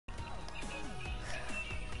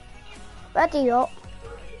Ready up.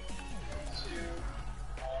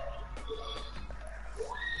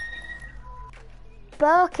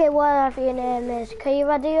 Berkey, whatever your name is, can you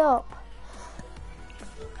ready up?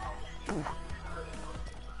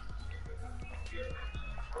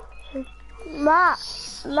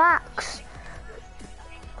 Max.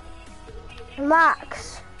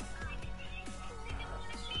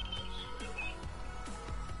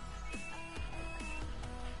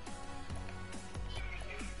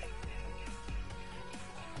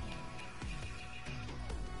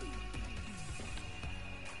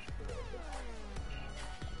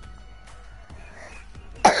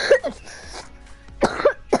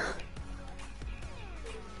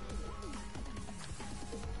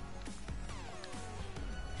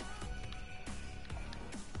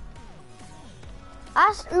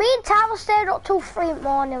 Me and Tyler stayed up till 3 in the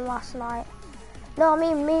morning last night. No, I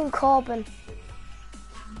mean me and Corbin.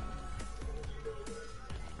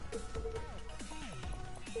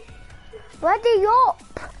 Ready up!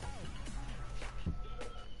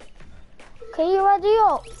 Can you ready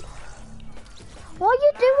up? What are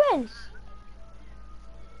you doing?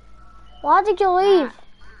 Why did you leave?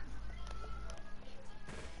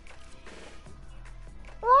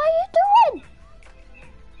 What are you doing?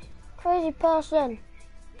 Crazy person.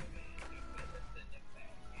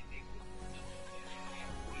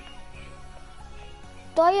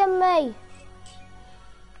 Doing me.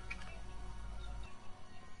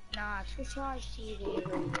 Nah, it's charge TV.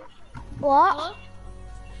 What? Hello?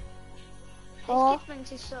 Oh. This kid thinks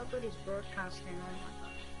he's so good he's broadcasting. Oh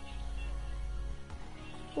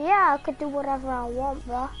my god. Yeah, I could do whatever I want,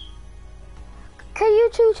 bro. Can you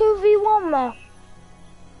 2v1 me?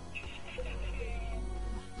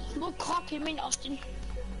 Look, cock him in, Austin.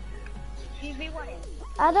 2v1.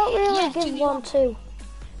 I don't really Yeah, give 2v1. 1-2.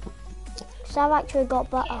 Because I've actually got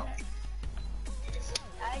better.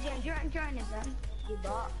 Yeah, join us then. You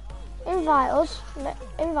bought. Invite us.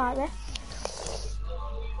 Invite me.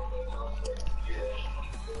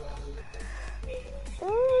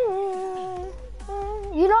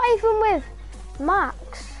 You're not even with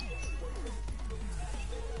Max.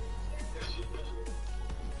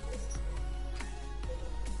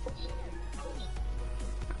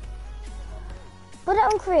 Put it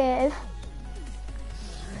on creative.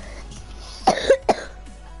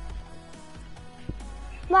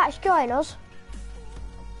 Max, join us.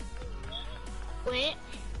 Wait.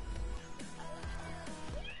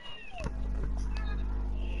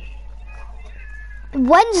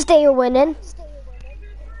 Wednesday are winning.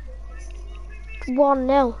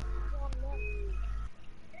 1-0.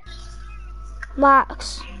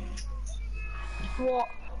 Max. What?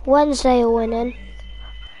 Wednesday are winning.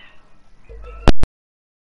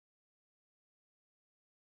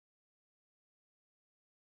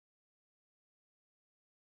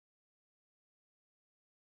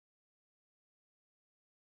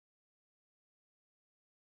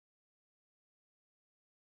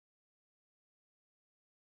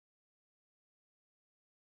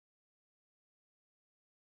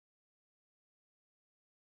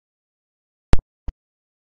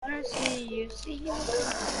 I don't see you. See you.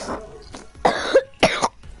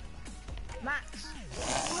 Max.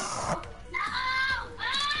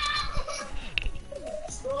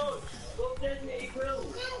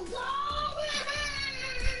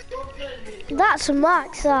 That's a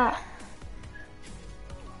Max, that.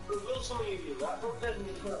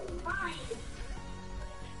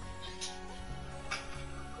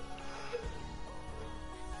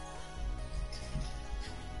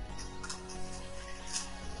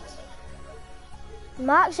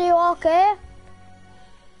 Max, are you okay?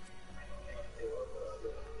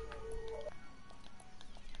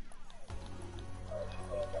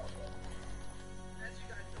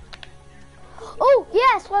 Oh,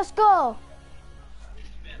 yes, let's go.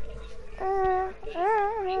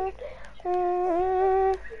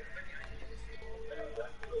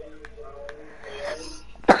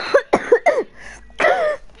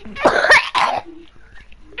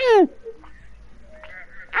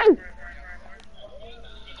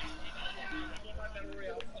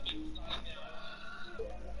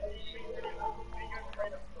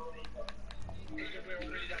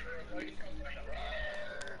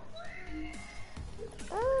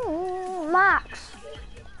 Max.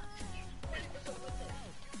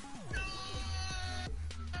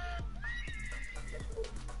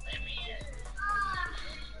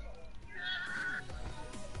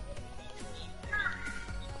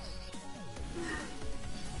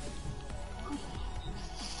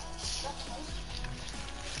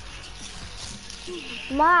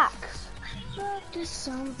 Max.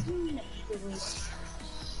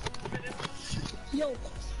 Yo.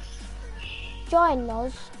 join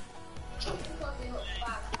us.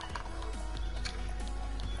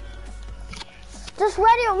 Just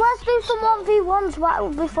ready up. Let's do some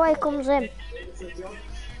 1v1s before he comes in.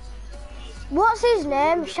 What's his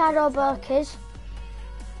name? Shadow Burkis.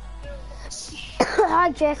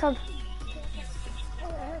 Hi, Jacob.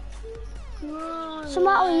 What's the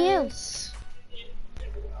matter with you?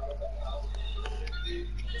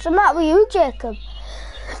 What's the matter with you, Jacob?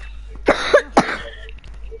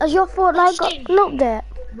 Has your Fortnite got an update?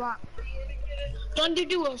 What? Don't do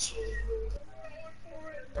duels.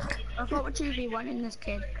 I thought we're 2v1 in this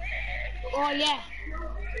kid. Oh yeah.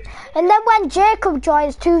 And then when Jacob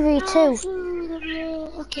joins 2v2.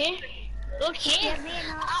 Okay. Okay. Yeah, me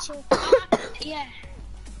and Archie. Yeah.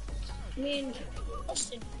 Me and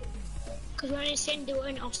Austin. Because we're in the same duo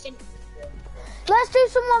in Austin. Let's do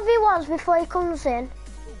some 1v1s before he comes in.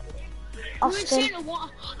 Austin.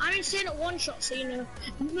 I'm insane at one shot, so you know.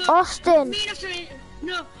 No, Austin. Me and Austin.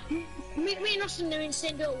 No. Me and Austin are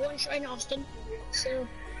insane duo at one shot in Austin. So.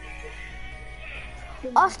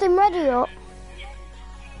 Austin, ready up?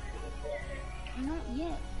 Not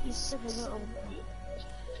yet. He's such a little.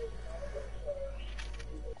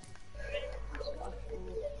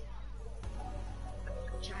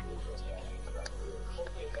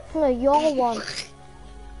 No, you're one.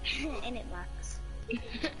 In it, Max.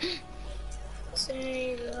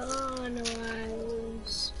 Say on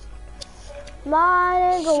wise.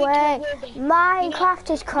 Mining away. Minecraft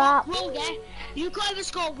is crap. Roll, yeah. You can't even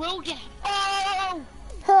score. Roll, yeah. Oh!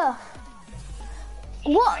 Huh.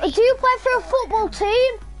 What? Do you play for a football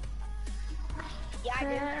team? Yeah,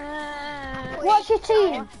 I do. What's your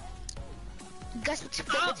team? Guess what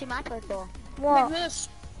football team I play for? What?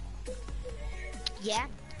 Yeah,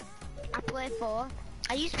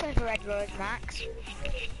 I used to play for Red Rose, Max.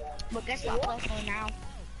 But guess what I play for now?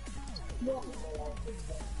 What?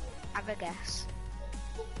 Have a guess.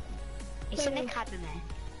 It's an academy.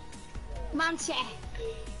 Man City.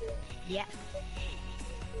 Yeah.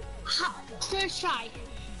 First try.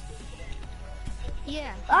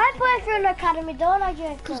 Yeah. I play for an academy, don't I,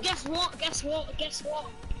 Jacob? Cause guess what?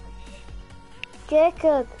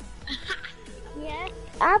 Jacob. Yeah.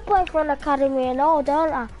 I play for an academy and all,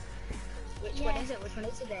 don't I? Which one is it? Which one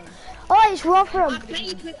is it then? Oh, it's I Rotherham. bet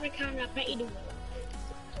you put my camera. I bet you do.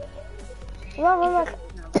 Rotherham.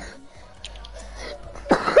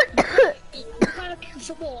 You can't kill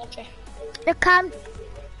football, okay? You can.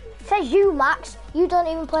 Says you, Max. You don't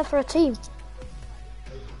even play for a team.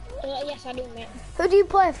 Yes, I do, mate. Who do you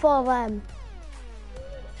play for then?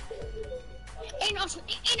 In Austin,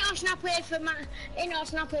 I play for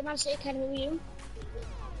Man City Academy with you.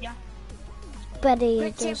 Yeah. Betty he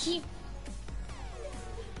Red does. team.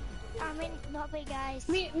 I mean, not big guys.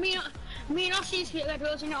 Me and Austin used to be at Red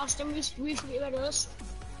Rose in Austin. We used to be at Red Rose.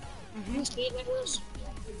 We used to be at Red Rose.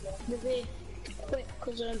 Quick,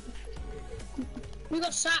 because we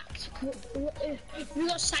got sacked. We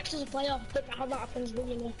got sacked as a player. I don't know how that happens, but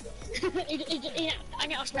you know. I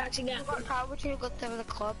get us back again. We got power to go to the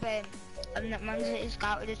club, and that Man City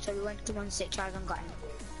scouted us, so we went to Man City trials and got him.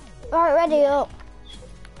 Right, ready up.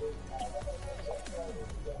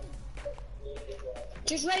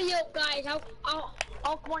 Just ready up, guys. I'll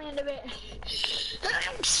come on in a bit.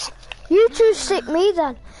 You two sick me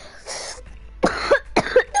then.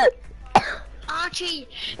 Archie,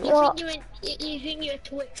 What? you think you're a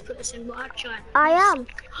Twitch person, but Archie. I am.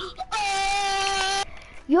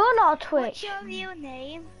 You're not a What's Twitch. your real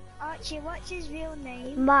name? Archie, what's his real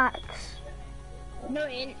name? Max. No,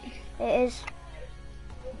 it ain't. It is.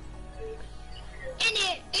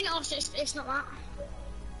 In Austin, it's not that.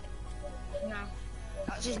 No.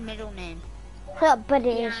 That's his middle name. Yeah, but it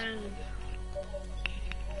is.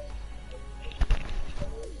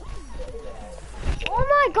 Oh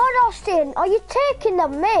my God, Austin, are you taking the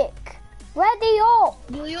mic? Ready up.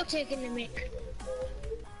 No, you're taking the mic.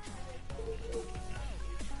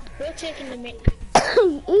 You're taking the mic.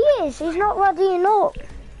 He is. He's not readying up.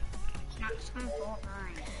 Max on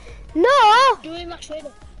Fortnite. No. Do it much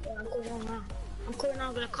later. Yeah, I'm going on now. I'm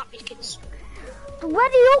gonna copy these kids.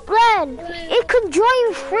 Ready up then. It can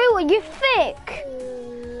join through. Are you thick?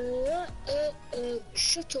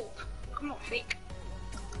 Shut up. I'm not fake.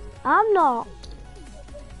 I'm not.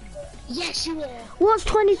 Yes, you are. What's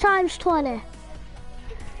 20 times 20?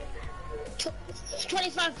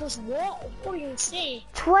 25 plus what? What are you gonna say?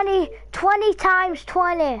 20 times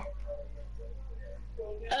 20.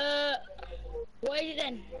 What is it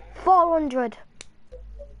then? 400.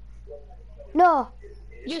 No.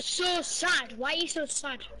 You're so sad. Why are you so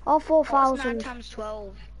sad? Or What's 4,000. 9 times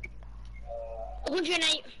 12?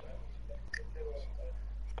 108.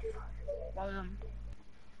 Well,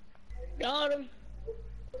 Got him.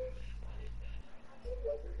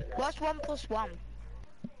 What's 1 + 1?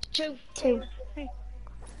 2. 2.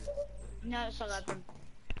 No, it's 11.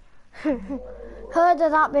 Heard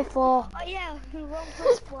of that before. Oh yeah, 1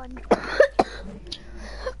 + 1.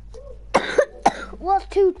 What's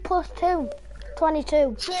 2 + 2?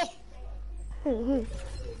 22. 4.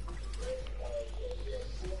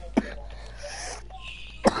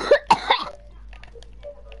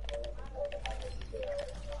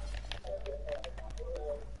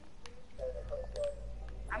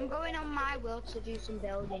 I'm going on my will to do some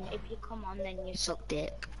building. If you come on, then you suck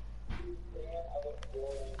dick.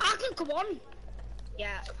 I can come on.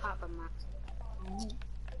 Yeah, apart from Max.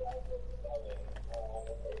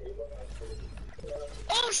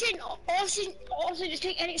 Austin, just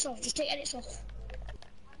take edits off. Just take edits off.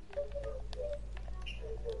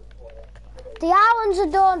 The islands are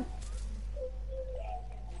done.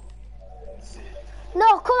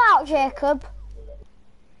 No, come out, Jacob.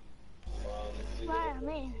 Why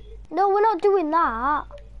me? No, we're not doing that.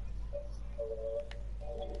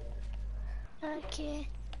 Okay.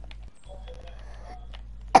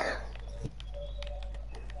 I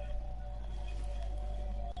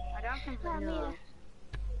don't think I know.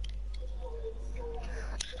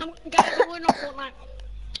 Guys, I'm going on Fortnite.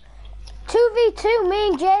 2v2, me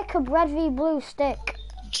and Jacob, red v blue stick.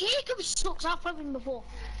 Jacob sucks. I've played with him before.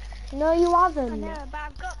 No, you haven't. I know, but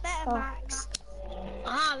I've got better Oh. Max.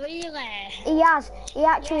 Ah, really? He has. He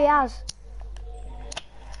actually has.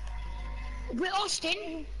 Wait,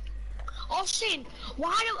 Austin,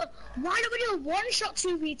 why don't we do a one-shot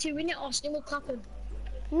 2v2 in it, Austin? We'll clap him.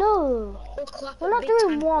 No, We'll clap we're him not big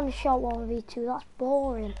doing time. one shot 1v2. That's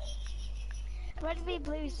boring. Red v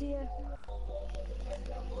blue's here.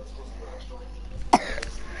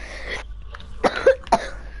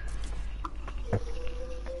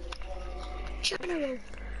 General.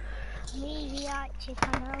 Me, the Archie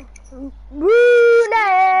Canal.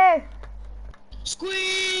 Rooney!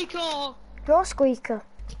 Squeaker. You're a squeaker.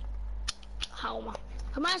 How am I?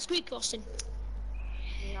 Am I a squeaker, Austin?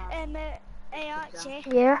 Hey Archie.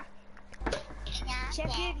 Yeah,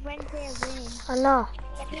 Sheffield Wednesday are winning. I know.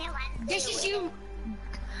 This is you.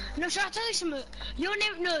 No, shall I tell you something? Your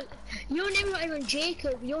name not even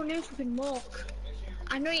Jacob. Your name's fucking Mark.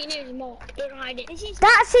 I know your name is Mark. Don't hide it. This is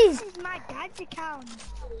That's his. my dad's account.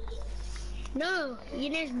 No,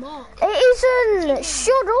 your name's Mark. It isn't.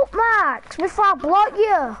 Shut up, Max, before I block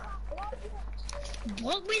you.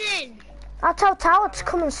 Block me then. I'll tell Tower to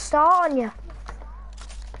come and start on you.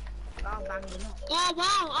 Oh, bang him up. Oh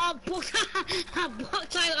wow, I blocked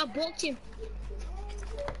Tyler. I blocked him.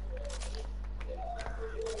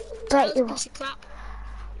 Bet you. Piece of crap.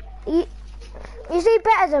 Is he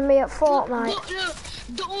better than me at Fortnite? No,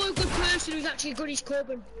 the only good person who's actually good is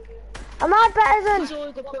Corbin. Am I better He's than? the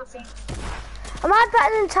only good person. Am I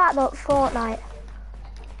better than Tyler at Fortnite?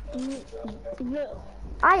 No.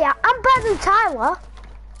 I'm better than Tyler.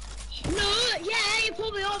 No, yeah, you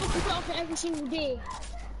probably overcook it off it every single day.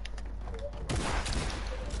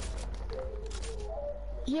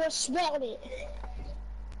 You're sweat on it.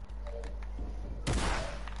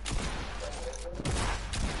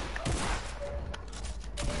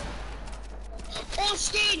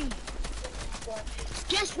 Austin!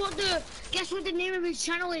 Guess what the name of his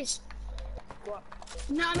channel is? What?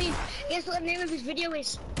 No, I mean, guess what the name of his video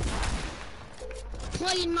is?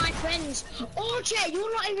 Playing My Friends. Oh, Jay,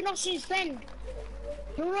 you're not even Austin's friend.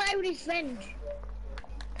 You're not even his friend.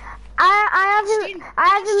 I have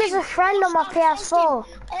him as a friend on my PS4.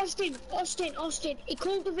 Austin. He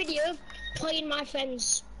called the video Playing My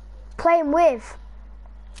Friends. Playing with.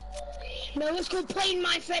 No, it's called Playing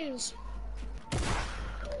My Friends.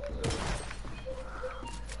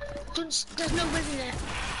 There's no with in there.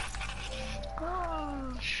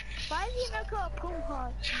 Oh, why have you not got a pump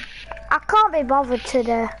on? I can't be bothered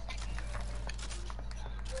today.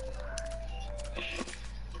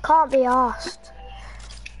 Can't be asked.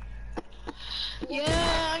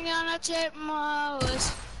 Yeah, I'm gonna take my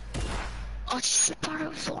hours. Oh, just part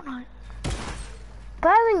of Fortnite.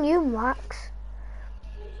 Better than you, Max.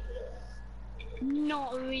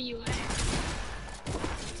 Not really.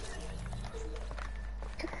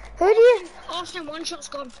 Who do you? Austin, one shot's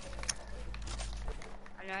gone.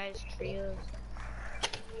 I know it's trios.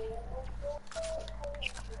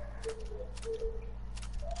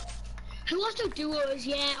 Who wants to duos?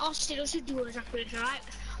 Yeah, Austin, let's do duos after this, alright?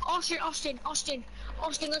 Austin,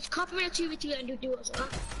 let's copy a 2v2 and do duos,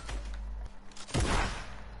 alright?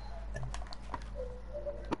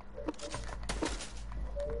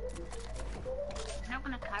 I'm not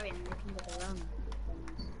gonna carry him, they can go alone.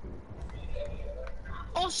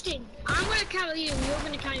 Austin, I'm gonna carry you, you're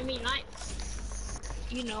gonna carry me, right?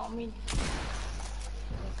 You know what I mean.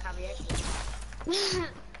 Carry it.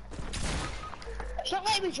 It's not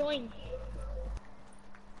letting me join.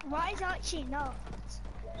 Why is Archie not?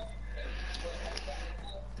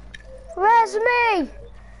 Where's me?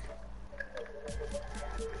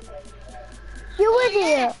 You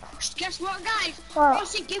idiot. Guess what, guys? What?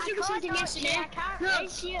 Austin gifted me something yesterday. I can't No,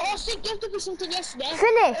 raise you. Austin gifted me something yesterday.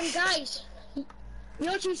 Finish. And guys,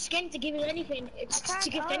 you're too scared to give you anything. It's I to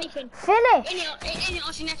gift can't. anything. Finish. In it,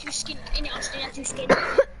 Austin, that's too skin. In it, Austin, that's too skin.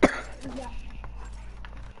 Yeah.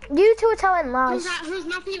 You two are telling lies. Who's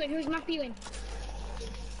my viewing? Who's my viewing?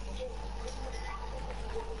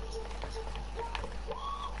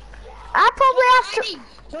 I probably have to. ID.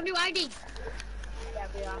 Don't do ID. Yeah,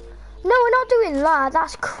 we are. No, we're not doing that.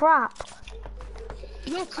 That's crap.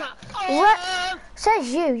 You're crap. What?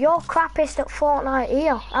 Says you. You're crappiest at Fortnite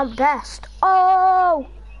here. I'm best. Oh.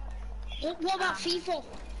 What about FIFA?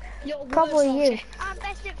 You're Probably worse, you. Austin. I'm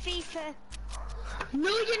best at FIFA. No,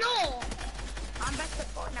 you're not. I'm best at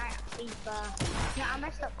Fortnite at FIFA. No, I'm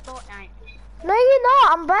best at Fortnite. No, you're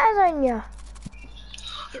not. I'm better than you.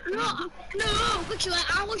 No, literally,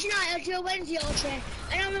 I was United until Wednesday, Archie,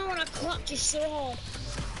 and I'm the one that clapped you so hard.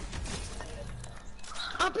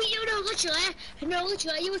 I beat you,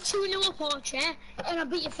 literally, you were 2-0 up, Archie, and I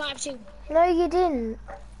beat you 5-2. No, you didn't.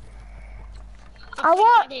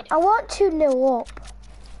 I did. I want 2-0 up.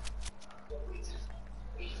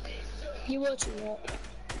 You were 2-0 up,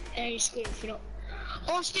 and you screwed it up.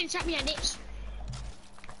 Austin, sent me edits.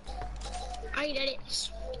 I need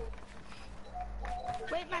edits.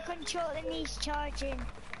 Wait, my controller needs charging.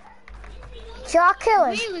 Shall I kill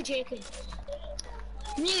him? Really, Jacob?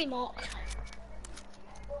 Really, Mark?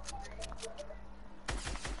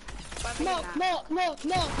 Mark.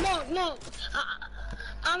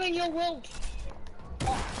 I'm in your world.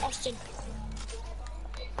 Austin.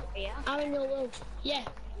 Yeah? I'm in your world. Yeah.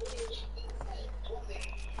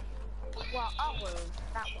 What? Oh, well,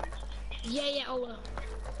 that one. Yeah, oh.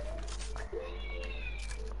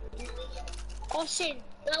 Austin,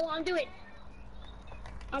 that's what I'm doing.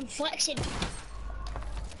 I'm flexing.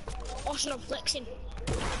 Austin, I'm flexing.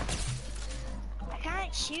 I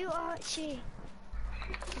can't shoot Archie.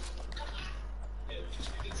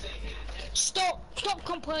 Stop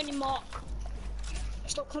complaining, Mark.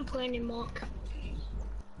 Stop complaining, Mark.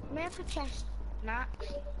 May I protest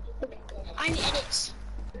Max? I need edits.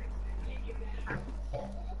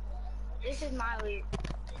 This is my loot.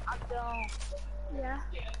 I don't. Yeah.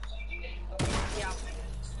 Yeah.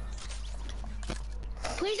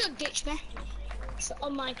 Please don't ditch me. It's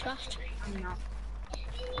on Minecraft. I'm not.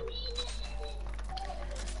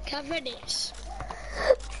 Can I have edits?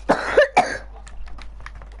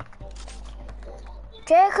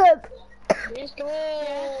 Jacob, Let's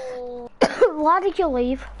go. why did you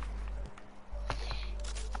leave?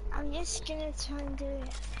 I'm just gonna try and do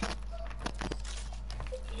it.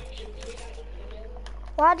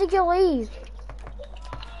 Why did you leave?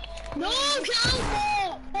 No, get out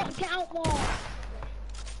more! Get out more!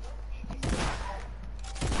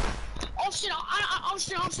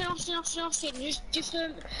 Austin, just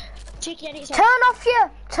take your edits Turn off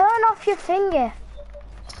your thingy.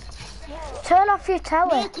 Turn off your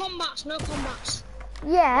telly. No combats.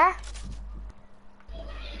 Yeah.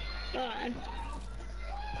 Alright.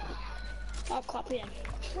 I'll copy them.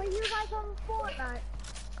 Were you guys on Fortnite?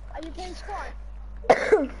 Are you playing squad?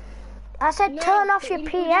 I said turn off your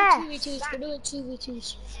PS. We're doing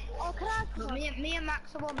 2v2s. Oh, can I? Well, me and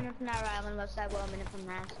Max are warming up in our island. Let's start warming up in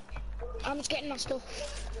there. I'm just getting my stuff.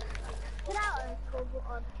 Get out of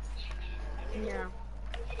on. No.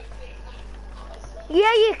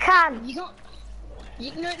 Yeah, you can. You can't.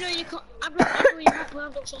 No, you can't. I'm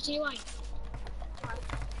not so see why.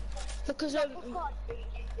 Because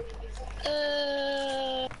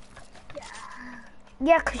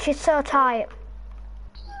Yeah, 'cause you're so tight.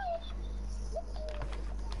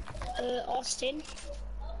 Austin,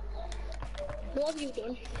 what have you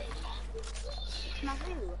done? My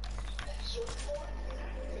loot.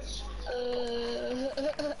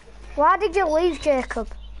 Why did you leave, Jacob?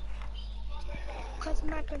 Because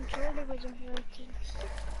my controller wasn't working.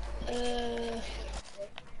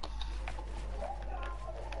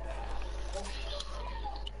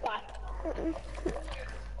 What?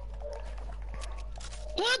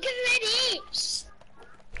 Look at this!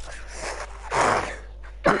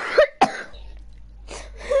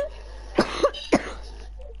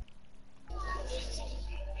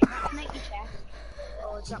 Make your chest.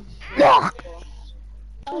 Oh, it's up.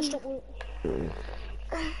 I'll stop.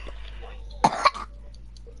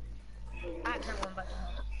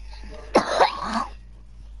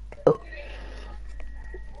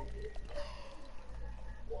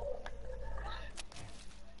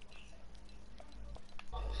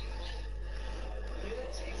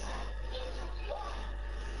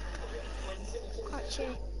 Archie,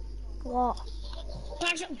 What?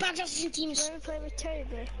 Bags Assassin teams. wanna play with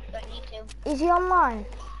Toby? Don't need to. Is he online?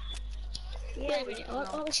 Yeah, Wait a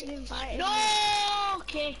minute. What should invite him. No!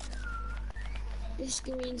 Okay. This is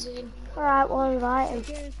gonna be insane. Alright, we'll invite him.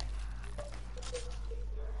 Good.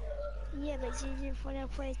 Yeah, but you just wanna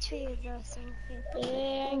play trios or something.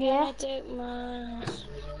 Yeah, I'm Yeah. gonna take my...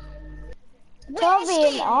 Toby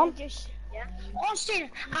ain't on. Just Austin,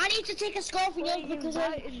 I need to take a score for you because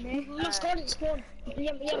invited me. my score didn't spawn.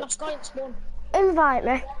 Yeah, my score didn't spawn. Invite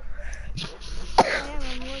me.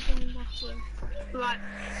 I'm logging back in. Right.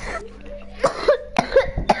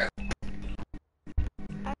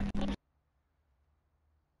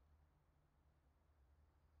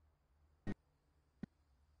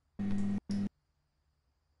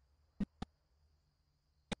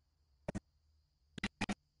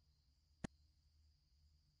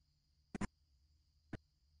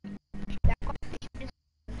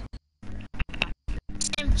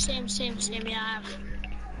 Same, yeah.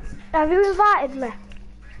 Have you invited me?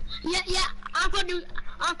 Yeah, I've got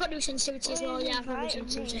new sensitivity as well, yeah, I've got new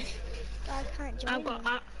sensitivity. I can't join. I've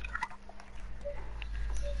got,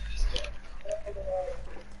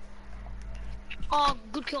 Oh,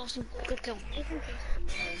 good kill, Austin, good kill.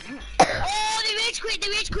 Oh, they rage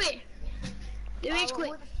quit.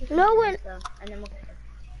 No,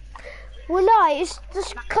 we're not. It's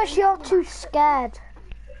just because you're too scared.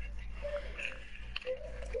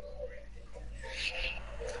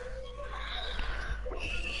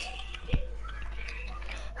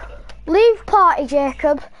 Leave party,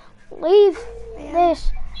 Jacob. Leave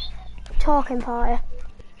this talking party.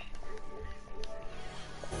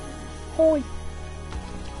 Hoi.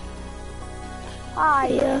 Hi.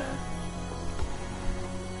 Yeah.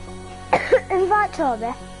 Invite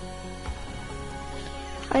Toby.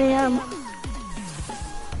 I am.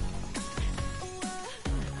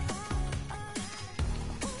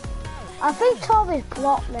 I think Toby's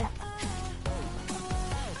blocked me.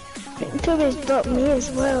 Toby's blocked me as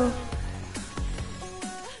well.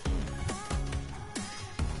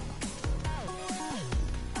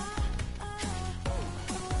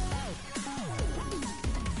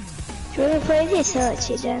 Do you want to play this,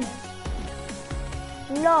 Archie, then?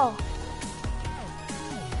 No.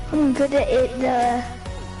 I'm good at it, though.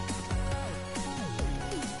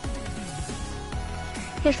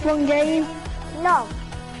 Just one game. No.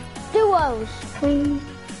 Duos.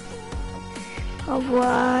 Oh,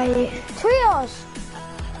 why? Trios.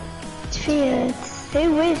 Trios.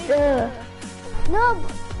 Who is there? No,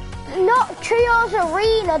 not Trios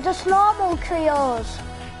Arena, just normal Trios.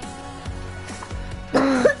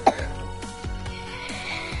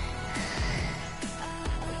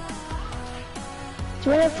 Do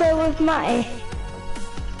you want to play with Matty?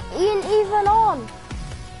 He ain't even on.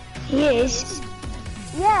 He is.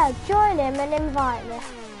 Yeah, join him and invite me.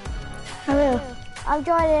 I will. I'm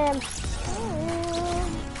joining him.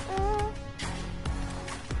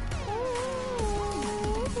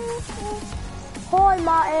 Hi,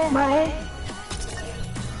 Matty. Matty.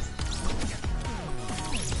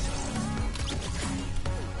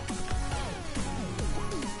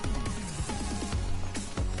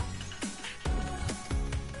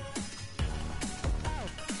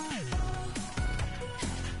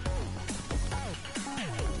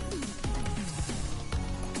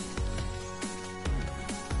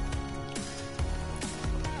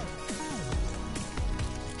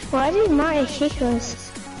 Why did Matty kick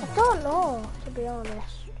us? I don't know, to be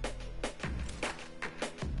honest.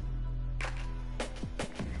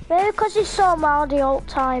 Maybe because he's so mad the whole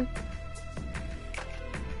time.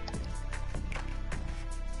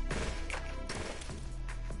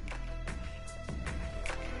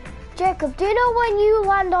 Jacob, do you know when you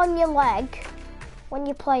land on your leg, when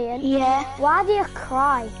you're playing? Yeah. Why do you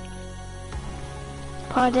cry?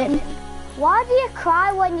 Pardon? Why do you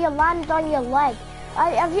cry when you land on your leg?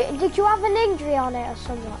 Did you have an injury on it or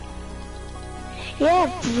something? Yeah,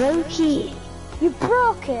 broke it. You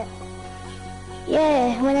broke it?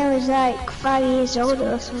 Yeah, when I was like 5 years old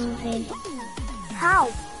or something. How?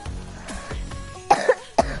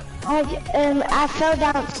 I fell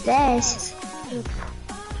downstairs.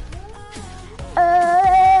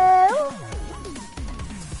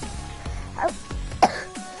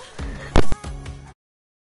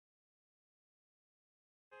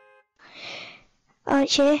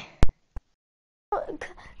 Archie?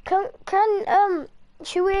 Can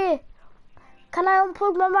I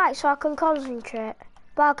unplug my mic so I can concentrate?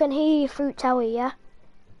 But I can hear you through telly, yeah?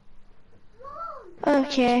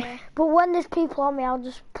 Okay. But when there's people on me, I'll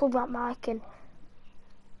just plug that mic in.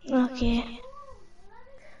 Okay.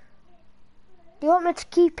 You want me to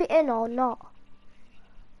keep it in or not?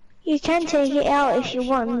 You can take it out if you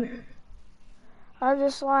want. I'm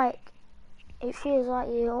just like, it feels like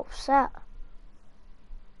you're upset.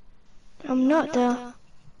 I'm not though.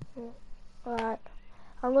 Right,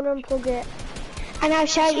 I'm gonna unplug it. And I'll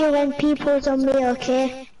shout you when people's on me,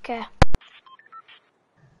 okay? Okay.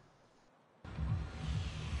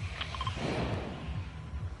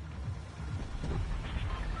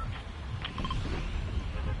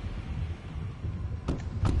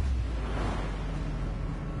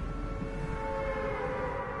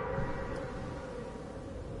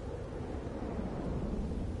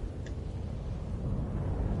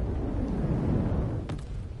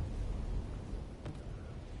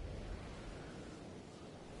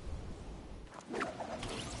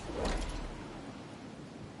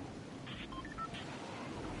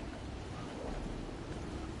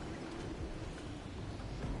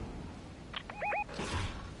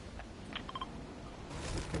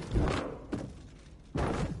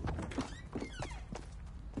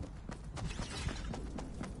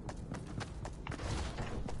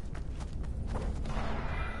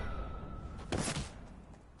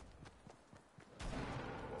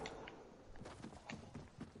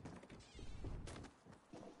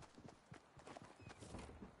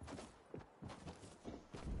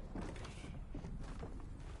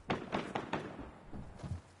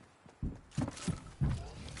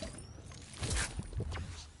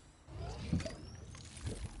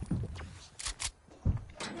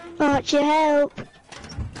 Archie, help.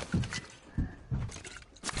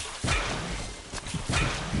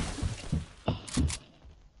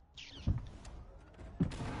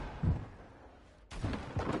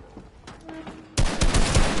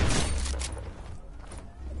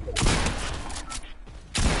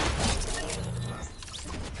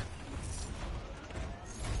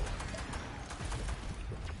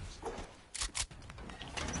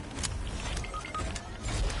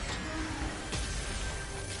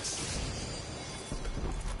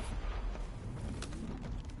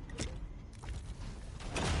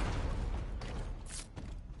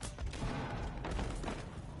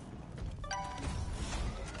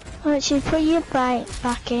 Archie, put your bike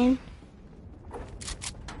back in.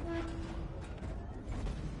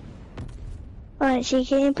 Archie,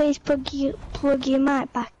 can you please plug your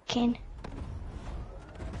mic back in?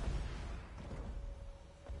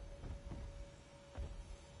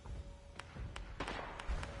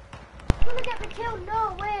 I'm gonna get the kill,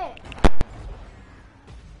 no way!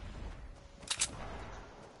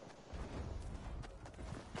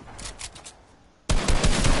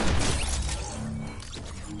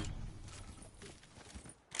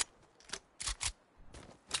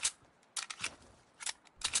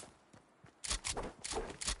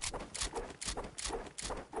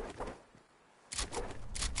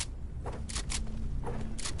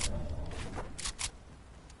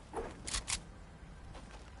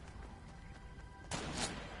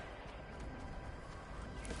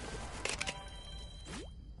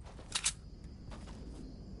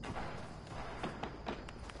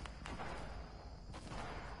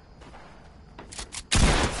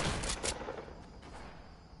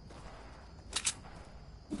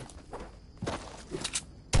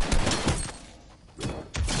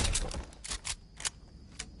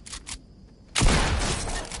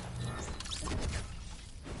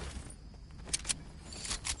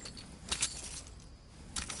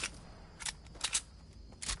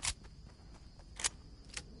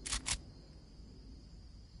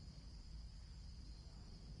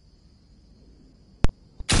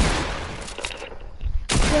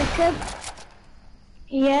 Jacob?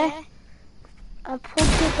 Yeah? I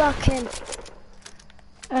plugged it back in.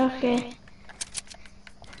 Okay.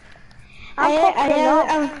 I'm popping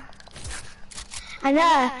up. I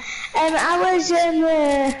know. I was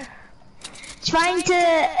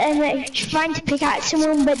trying to pick out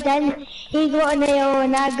someone, but then he got an AO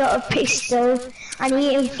and I got a pistol, and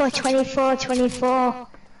he hit him for 24.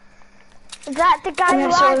 Is that the guy And who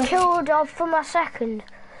that's I all. killed off for my second?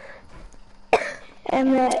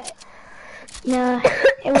 No,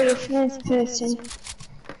 it was your first person.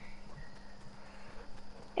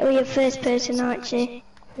 It was your first person, Archie.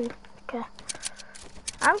 Okay.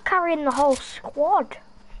 I'm carrying the whole squad.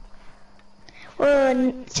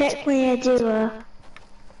 Well, technically I do,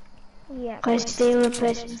 Yeah. because the other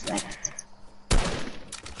person's left.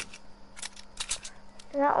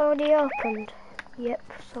 Is that already opened? Yep,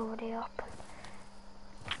 it's already open.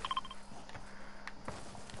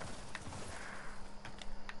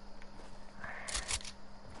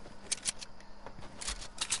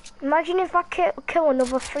 Imagine if I kill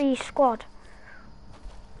another 3 squad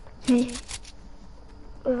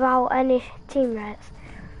without any teammates.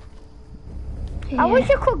 I wish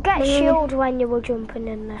you could get shield when you were jumping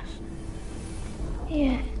in this.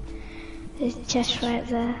 Yeah. There's just right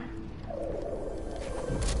there.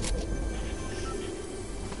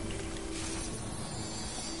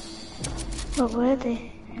 What were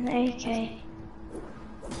they? An AK.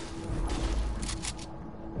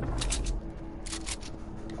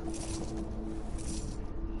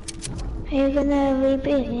 Are you gonna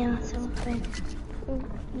reboot me or something?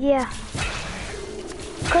 Yeah.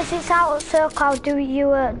 Because it's out of circle, I'll do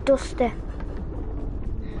you a Dusty.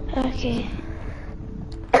 Okay.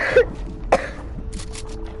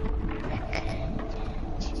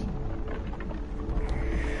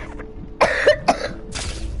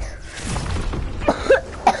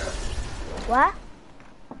 Where?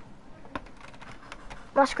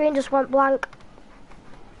 My screen just went blank.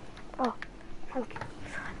 Oh, thank you.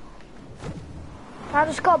 I'll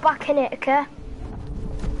just go back in it, okay?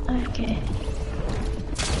 Okay.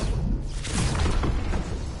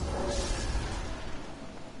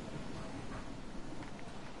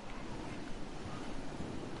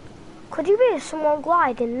 Could you be someone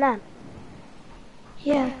gliding then?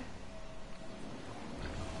 Yeah.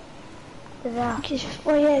 There. Just,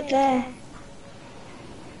 oh yeah, there.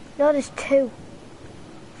 No, there's 2.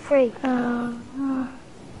 3. Oh.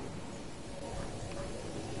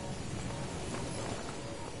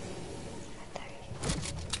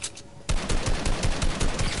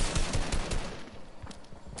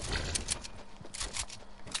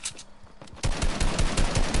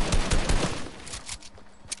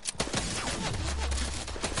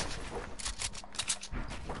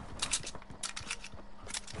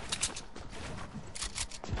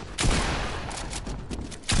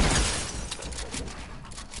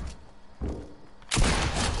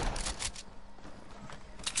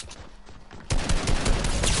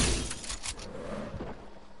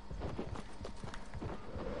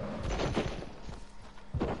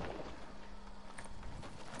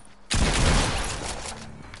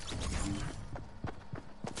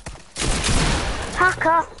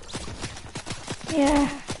 Hacker. Yeah.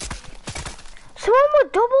 Someone were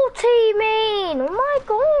double teaming. Oh my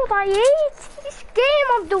god, I hate this game.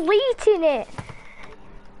 I'm deleting it.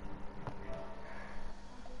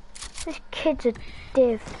 This kid's a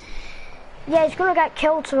div. Yeah, he's gonna get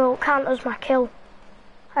killed, so it'll count as my kill.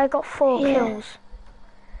 I got 4 kills.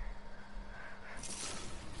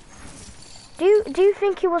 Do you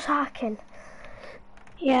think he was hacking?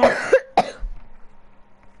 Yeah.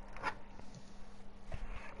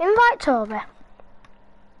 Invite Toby.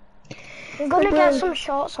 I'm gonna get some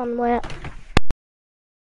shots on, wait.